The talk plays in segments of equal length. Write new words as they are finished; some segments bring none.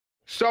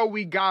So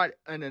we got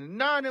an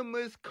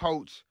anonymous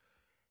coach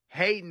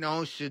hating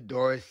on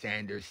Shadeur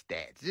Sanders'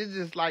 stats. It's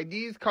just like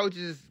these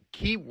coaches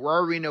keep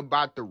worrying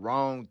about the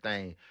wrong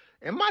thing.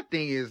 And my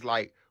thing is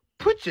like,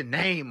 put your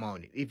name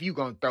on it if you're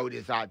going to throw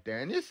this out there.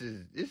 And this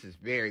is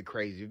very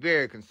crazy,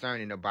 very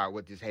concerning about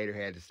what this hater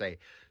had to say.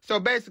 So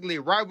basically,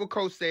 rival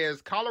coach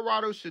says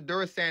Colorado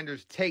Shadeur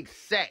Sanders takes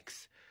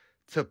sacks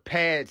to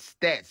pad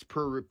stats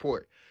per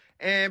report.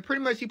 And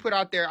pretty much he put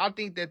out there, I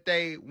think that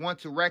they want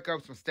to rack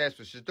up some stats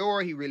for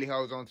Shadeur. He really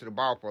holds on to the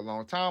ball for a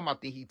long time. I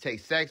think he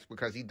takes sacks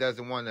because he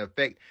doesn't want to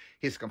affect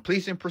his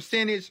completion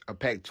percentage, a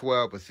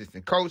Pac-12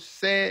 assistant coach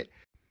said.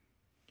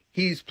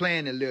 He's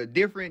playing a little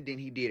different than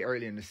he did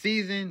early in the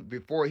season.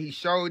 Before he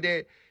showed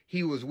that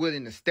he was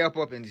willing to step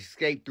up and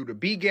escape through the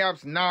B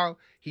gaps. Now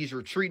he's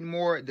retreating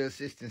more, the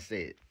assistant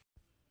said.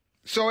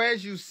 So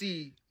as you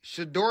see,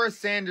 Shadeur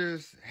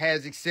Sanders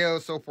has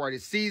excelled so far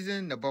this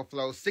season. The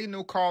Buffalo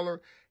signal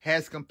caller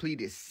has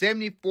completed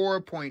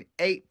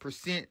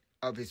 74.8%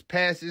 of his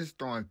passes,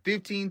 throwing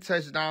 15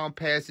 touchdown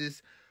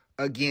passes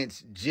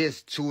against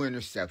just 2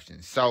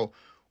 interceptions. So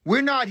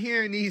we're not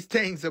hearing these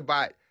things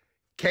about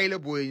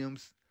Caleb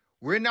Williams.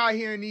 We're not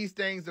hearing these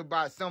things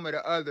about some of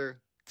the other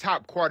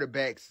top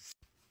quarterbacks,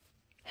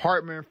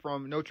 Hartman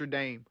from Notre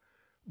Dame.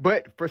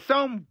 But for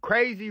some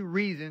crazy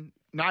reason,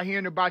 not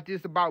hearing about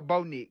this about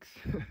Bo Nix.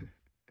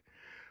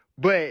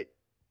 But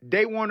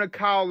they want to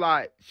call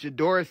out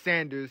Shadeur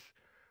Sanders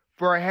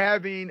for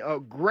having a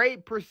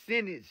great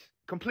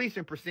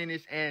completion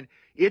percentage, and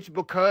it's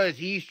because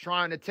he's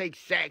trying to take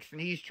sacks and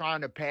he's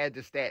trying to pad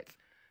the stats.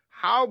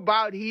 How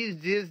about he's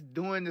just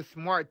doing the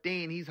smart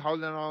thing? He's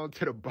holding on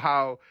to the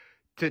ball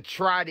to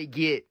try to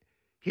get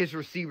his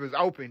receivers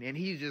open, and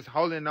he's just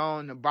holding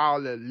on the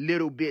ball a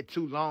little bit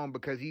too long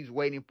because he's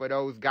waiting for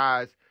those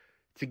guys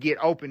to get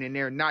open and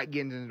they're not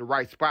getting in the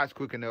right spots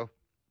quick enough.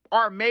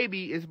 Or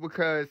maybe it's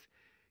because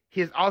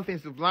his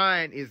offensive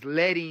line is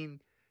letting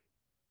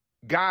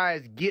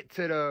guys get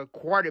to the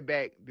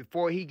quarterback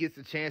before he gets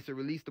a chance to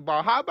release the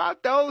ball. How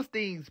about those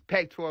things,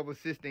 Pac-12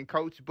 assistant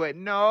coach? But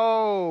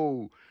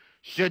no,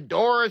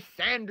 Shadeur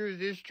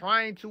Sanders is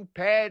trying to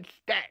pad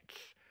stats.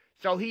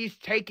 So he's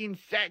taking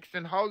sacks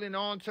and holding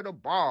on to the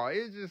ball.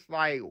 It's just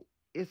like,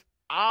 it's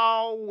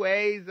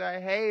always a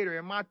hater.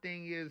 And my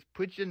thing is,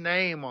 put your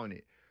name on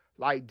it.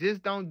 Like,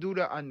 just don't do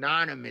the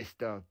anonymous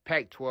stuff,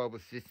 Pac-12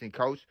 assistant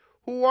coach.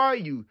 Who are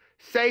you?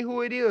 Say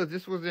who it is.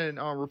 This was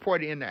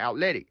reported in The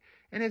Athletic.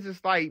 And it's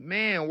just like,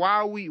 man, why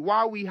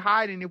are we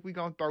hiding if we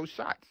going to throw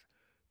shots?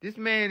 This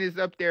man is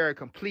up there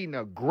completing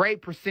a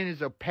great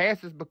percentage of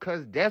passes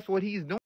because that's what he's doing.